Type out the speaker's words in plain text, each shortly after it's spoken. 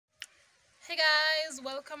Hey guys,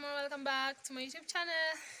 welcome or welcome back to my YouTube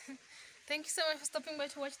channel. Thank you so much for stopping by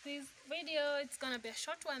to watch this video. It's gonna be a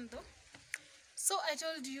short one though. So I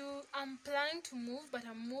told you I'm planning to move, but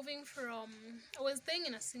I'm moving from, I was staying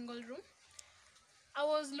in a single room. I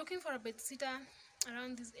was looking for a bed sitter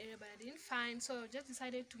around this area, but I didn't find, so I just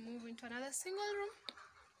decided to move into another single room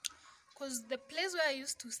because the place where I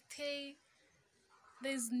used to stay,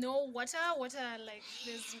 there's no water, like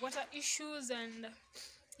there's water issues, and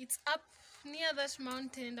it's up near that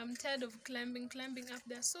mountain. I'm tired of climbing up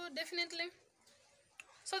there, so definitely.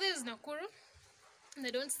 So this is Nakuru, and I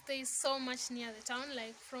don't stay so much near the town.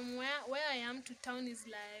 Like from where I am to town is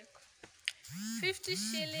like 50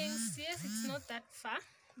 shillings. Yes, it's not that far,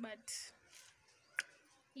 but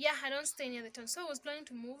yeah, I don't stay near the town. So I was planning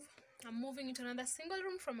to move. I'm moving into another single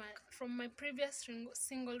room from my previous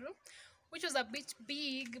single room, which was a bit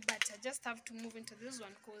big, but I just have to move into this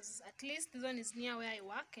one because at least this one is near where I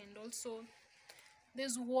work, and also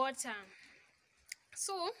there's water.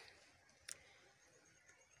 So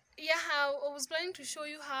yeah, I was planning to show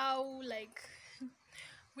you how like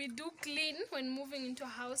we do clean when moving into a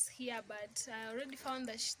house here, but I already found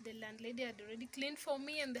that the landlady had already cleaned for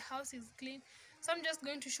me and the house is clean. So I'm just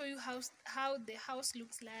going to show you how the house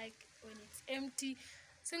looks like when it's empty.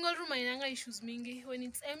 Single room ainanga issues mingi. When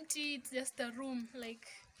it's empty, it's just a room. Like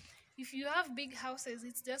if you have big houses,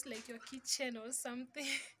 it's just like your kitchen or something.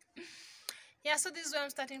 Yeah, so this is where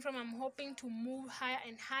I'm starting from. I'm hoping to move higher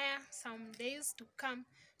and higher some days to come.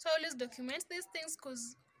 So I always document these things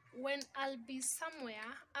because when I'll be somewhere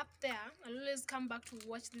up there, I'll always come back to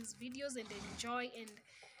watch these videos and enjoy, and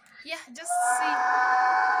yeah, just see.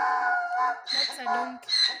 That's a donkey.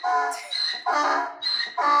 That's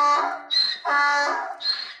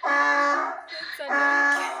a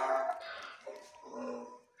donkey.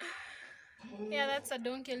 Yeah, that's a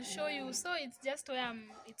donkey. I'll show you. So it's just where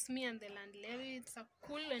it's me and the landlady. It's a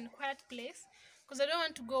cool and quiet place because I don't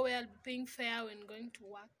want to go where I'll be paying fare when going to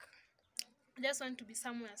work. I just want to be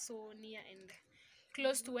somewhere so near and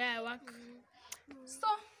close to where I work. So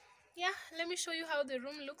yeah, let me show you how the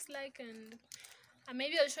room looks like, and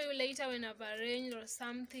maybe I'll show you later when I've arranged or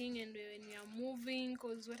something, and when we are moving,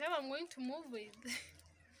 because whatever I'm going to move with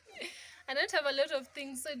I don't have a lot of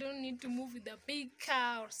things, so I don't need to move with a big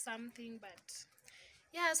car or something. But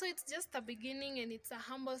yeah, so it's just a beginning and it's a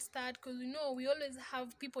humble start, because we always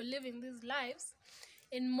have people living these lives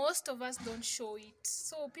and most of us don't show it.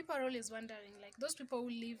 So people are always wondering, like those people who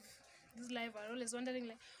live this life are always wondering,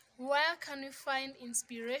 like, where can we find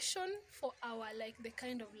inspiration for our, like, the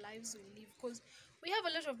kind of lives we live? Because we have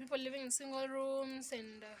a lot of people living in single rooms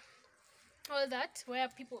and all that, where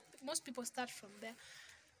most people start from there.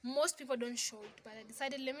 Most people don't show it, but I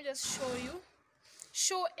decided, let me just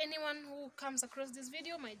show anyone who comes across this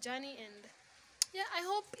video my journey, and yeah, I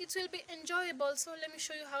hope it will be enjoyable. So let me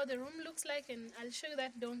show you how the room looks like, and I'll show you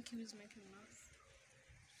that donkey who's making noise.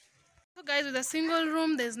 So guys, with a single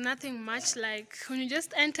room, there's nothing much. Like when you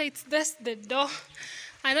just enter, it's just the door.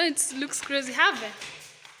 I know it looks crazy. Have it?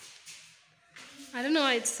 I don't know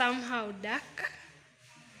why it's somehow dark,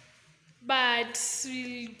 but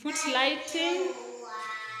we'll put lighting.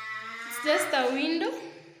 It's just a window.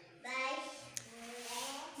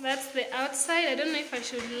 That's the outside. I don't know if I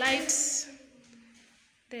should light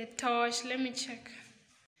the torch. Let me check.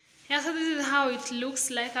 Yeah, so this is how it looks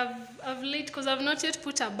like. I've lit because I've not yet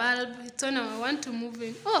put a bulb. It's on. I want to move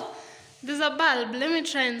in. Oh, there's a bulb. Let me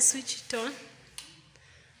try and switch it on.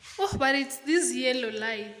 Oh, but it's this yellow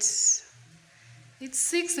light. It's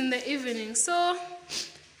 6 in the evening. So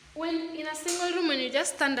when in a single room, when you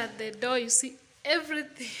just stand at the door, you see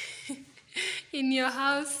everything in your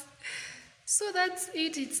house. So that's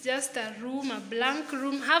it. It's just a room, a blank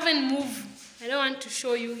room. Haven't moved. I don't want to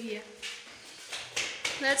show you here.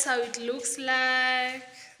 That's how it looks like.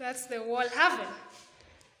 That's the wall. Haven't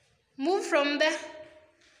moved from there.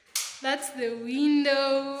 That's the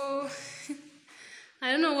window.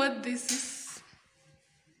 I don't know what this is.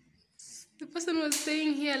 The person was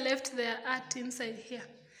staying here left their art inside here.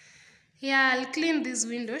 Yeah, I'll clean this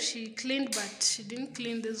window. She cleaned, but she didn't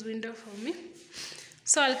clean this window for me.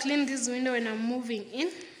 So I'll clean this window when I'm moving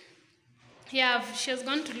in. Yeah, she has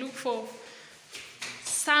gone to look for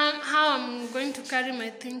how I'm going to carry my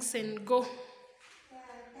things and go.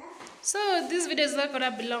 So this video is not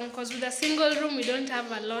gonna be long because with a single room we don't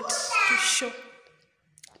have a lot to show.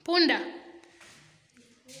 Punda.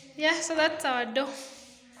 Yeah, so that's our door.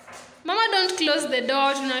 Mama, don't close the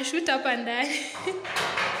door. Tuna shoot up and die.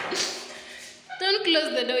 Don't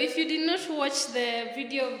close the door. If you did not watch the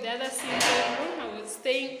video of the other single room I was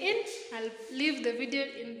staying in, I'll leave the video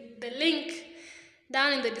in the link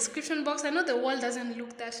down in the description box. I know the wall doesn't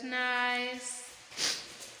look that nice.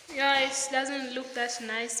 Yeah, it doesn't look that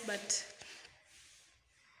nice, but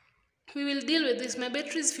we will deal with this. My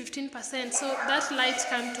battery is 15%, so that light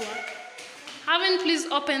can't work. Haven, please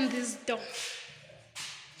open this door.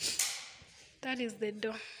 That is the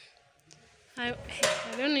door. I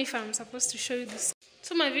don't know if I'm supposed to show you this.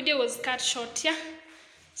 So my video was cut short, yeah?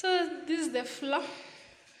 So this is the floor.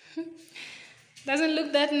 Doesn't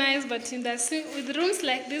look that nice, but in with rooms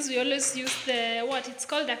like this, we always use it's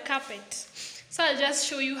called a carpet. So I'll just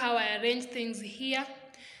show you how I arrange things here.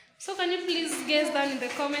 So can you please guess down in the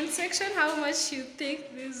comment section how much you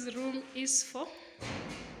think this room is for?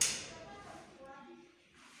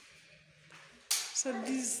 So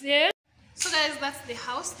this, yeah. So guys, that's the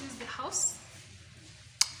house. This is the house.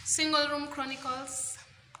 Single room chronicles.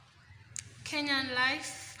 Kenyan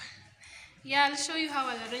life. Yeah, I'll show you how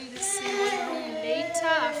I'll arrange this single room later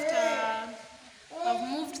after I've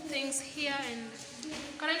moved things here, and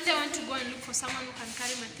currently I want to go and look for someone who can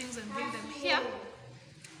carry my things and bring them here.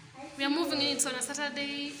 We are moving in, it's on a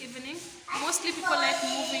Saturday evening. Mostly people like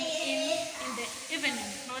moving in the evening,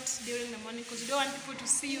 not during the morning, because you don't want people to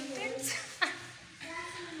see your things.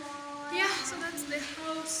 Yeah, so that's the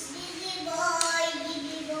house.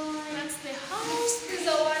 That's the house. This is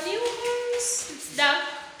our new house. It's dark.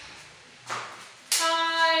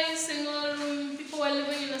 Hi, single room. People are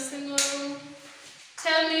living in a single room.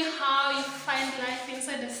 Tell me how you find life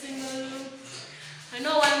inside a single room. I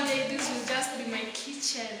know one day this will just be my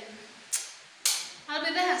kitchen. I'll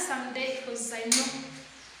be there someday because I know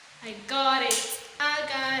I got it. I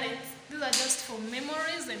got it. These are just for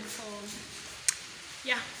memories and for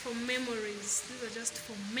memories. These are just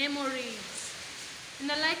for memories.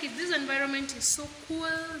 And I like it. This environment is so cool.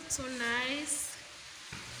 It's so nice.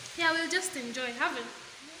 Yeah, we'll just enjoy, haven't we?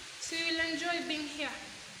 So you will enjoy being here.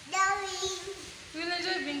 You will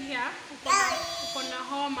enjoy being here. Ukona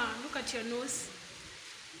homa. Look at your nose.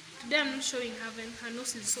 Today I'm not showing Haven. Her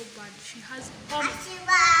nose is so bad. She has homa.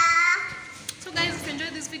 So guys, if you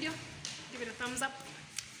enjoyed this video, give it a thumbs up.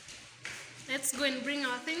 Let's go and bring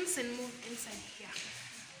our things and move inside here.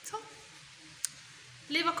 So,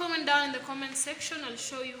 leave a comment down in the comment section. I'll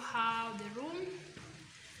show you how the room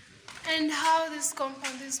and how this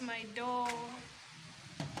compound is my door.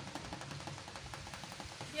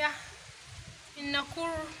 Yeah, in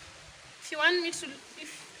Nakuru,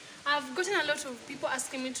 if I've gotten a lot of people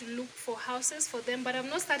asking me to look for houses for them, but I've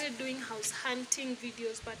not started doing house hunting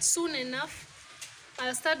videos, but soon enough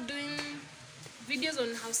I'll start doing videos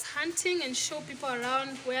on house hunting and show people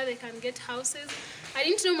around where they can get houses. I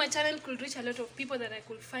didn't know my channel could reach a lot of people, that I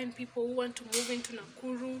could find people who want to move into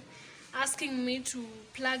Nakuru asking me to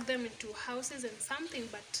plug them into houses and something,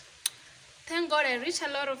 but thank God I reach a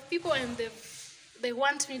lot of people and they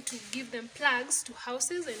want me to give them plugs to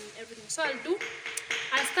houses and everything. So I think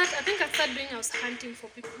I'll start doing house hunting for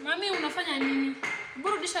people. Mami, unafanya nini?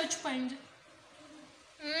 Burudisha chupa nje.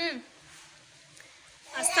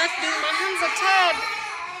 I'll start doing, my hands are tired.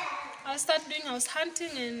 I'll start doing house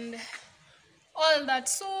hunting and all that.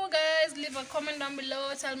 So guys, leave a comment down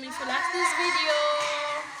below. Tell me if you like this video.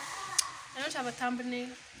 I don't have a thumbnail.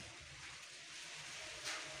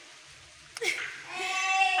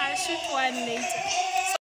 I'll shoot one later.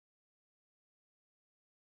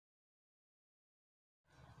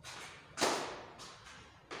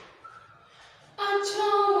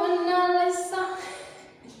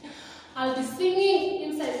 I'll be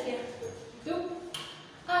singing inside here.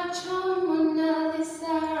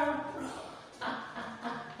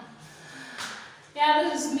 Yeah,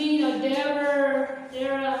 this is me, Dara.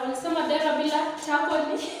 Wanasema Dara bila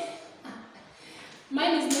chapoli.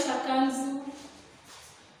 Mine is not a kanzu.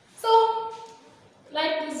 So,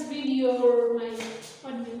 like this video or my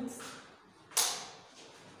audience.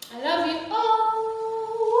 I love you all.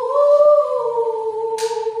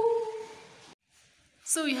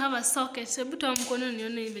 So we have a socket. Hebu toa mkono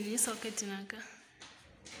nione even hii socket inaka.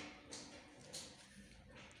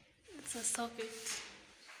 It's a socket.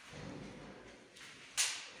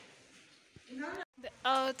 The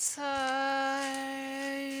outside,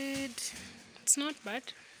 it's not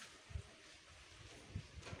bad.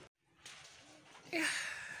 Yeah.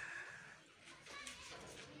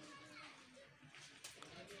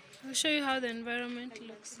 I'll show you how the environment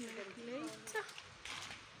looks like later.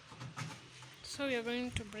 So we are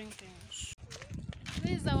going to bring things.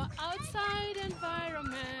 This is our outside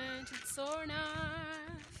environment. It's so nice.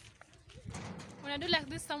 When I do like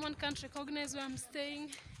this, someone can't recognize where I'm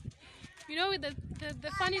staying. You know, with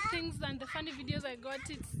the funny things and the funny videos I got,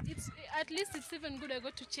 it's at least it's even good I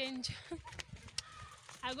got to change.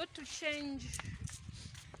 I got to change.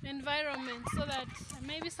 environment so that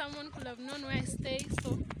maybe someone could have known where I stay.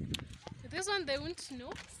 So with this one they won't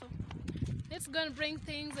know. So let's go and bring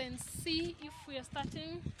things and see if we are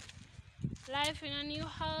starting life in a new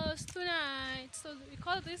house tonight. So we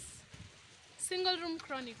call this Single Room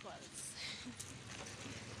Chronicles.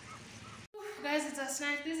 Guys, it's a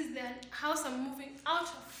night. This is the house I'm moving out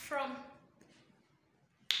from.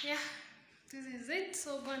 Yeah, this is it.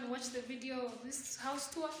 So go and watch the video of this house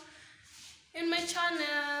tour in my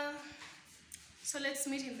channel. So let's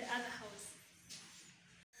meet in the other house.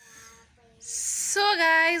 So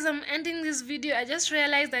guys, I'm ending this video. I just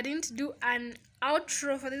realized I didn't do an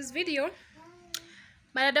outro for this video,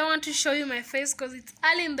 but I don't want to show you my face because it's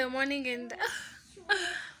early in the morning and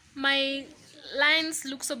my lines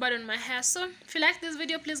look so bad on my hair. So if you like this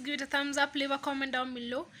video, please give it a thumbs up, leave a comment down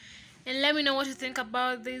below, and let me know what you think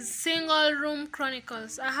about these Single Room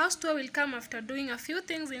Chronicles. A house tour will come after doing a few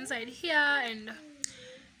things inside here, and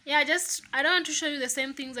yeah, I don't want to show you the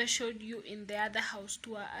same things I showed you in the other house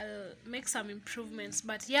tour. I'll make some improvements,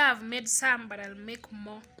 but yeah, I've made some, but I'll make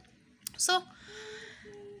more. So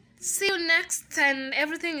see you next, and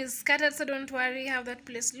everything is scattered, so don't worry how that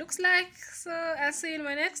place looks like. So I'll see you in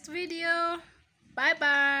my next video. Bye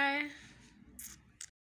bye.